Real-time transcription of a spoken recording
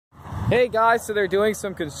Hey guys, so they're doing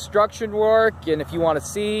some construction work, and if you want to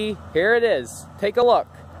see, here it is. Take a look.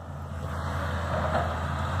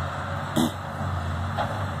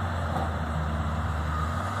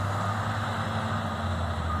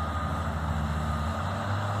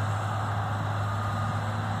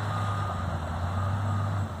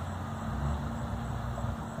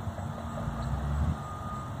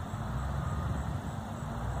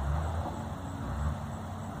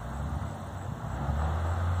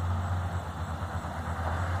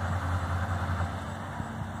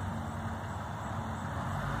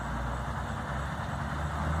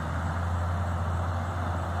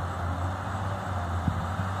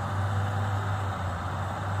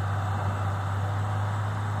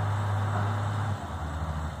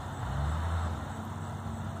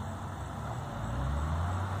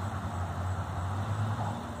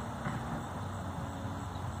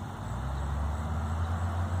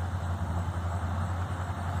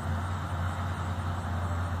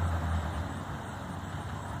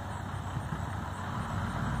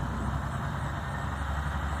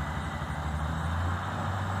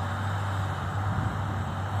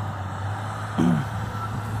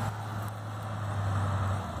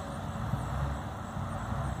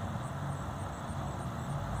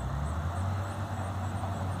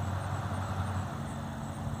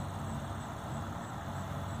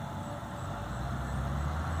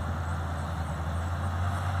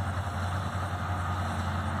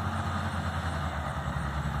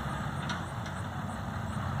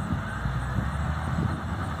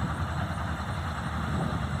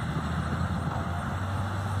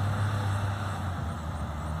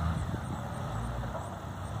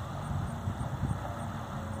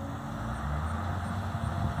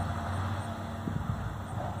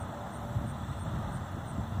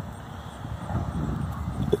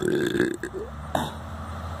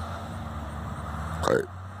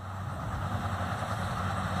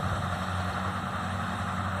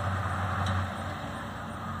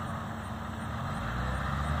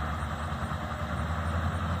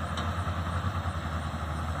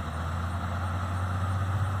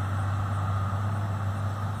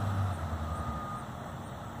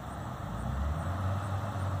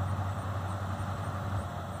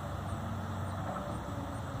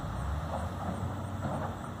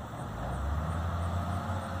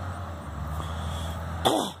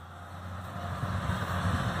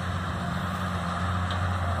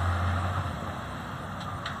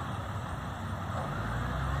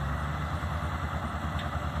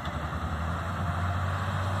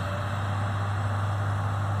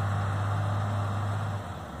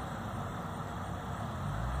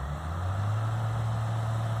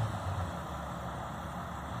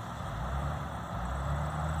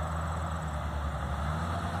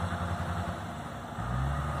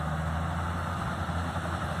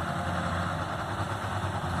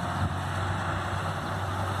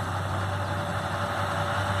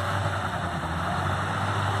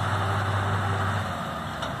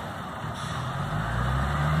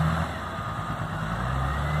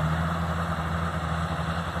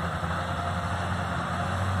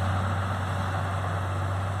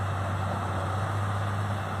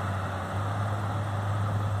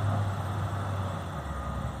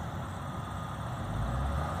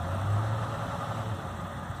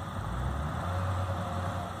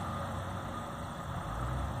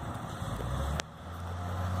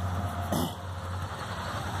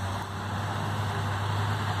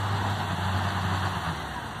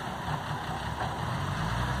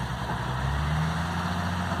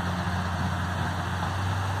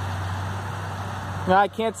 No, I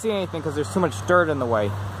can't see anything because there's too much dirt in the way.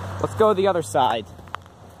 Let's go to the other side.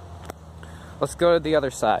 Let's go to the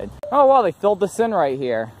other side. Oh, wow, they filled this in right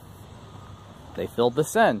here. They filled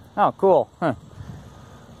this in. Oh, cool. Huh.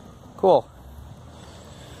 Cool.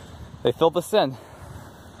 They filled this in.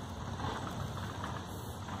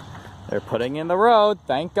 They're putting in the road,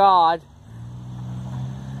 thank God.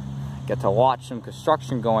 Get to watch some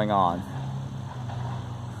construction going on.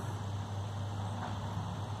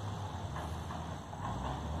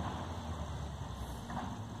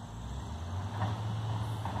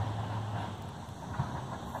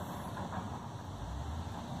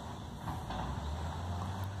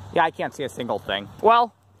 Yeah, I can't see a single thing.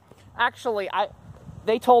 Well, actually,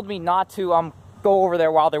 they told me not to go over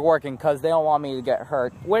there while they're working because they don't want me to get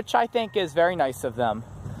hurt, which I think is very nice of them.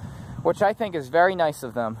 Which I think is very nice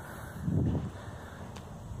of them.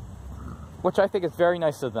 Which I think is very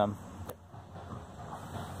nice of them.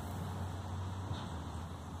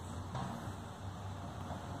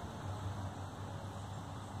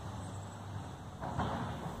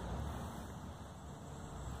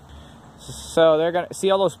 So they're gonna see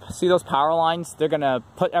those power lines. They're gonna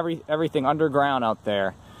put everything underground out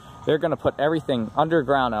there. They're gonna put everything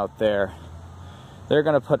underground out there. They're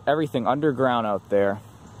gonna put everything underground out there.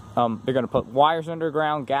 They're gonna put wires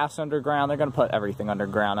underground, gas underground. They're gonna put everything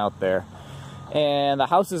underground out there. And the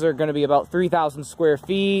houses are gonna be about 3,000 square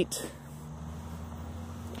feet.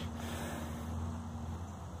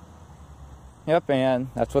 Yep, and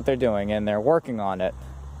that's what they're doing, and they're working on it.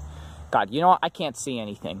 God, you know what? I can't see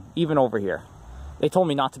anything, even over here. They told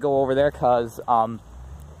me not to go over there because they don't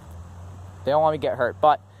want me to get hurt.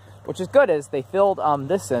 But which is good is they filled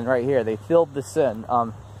this in right here. They filled this in.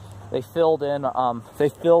 They filled in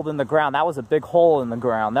the ground. That was a big hole in the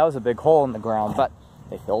ground. That was a big hole in the ground, but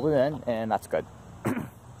they filled it in, and that's good.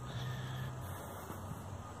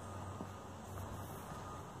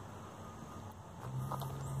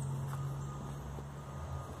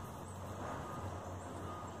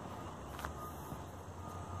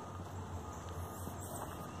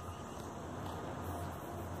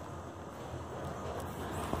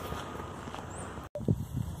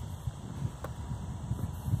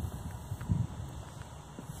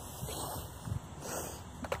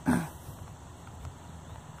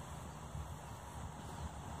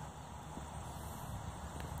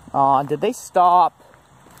 Did they stop?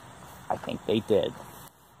 I think they did.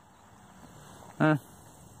 Well,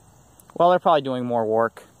 they're probably doing more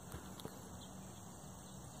work.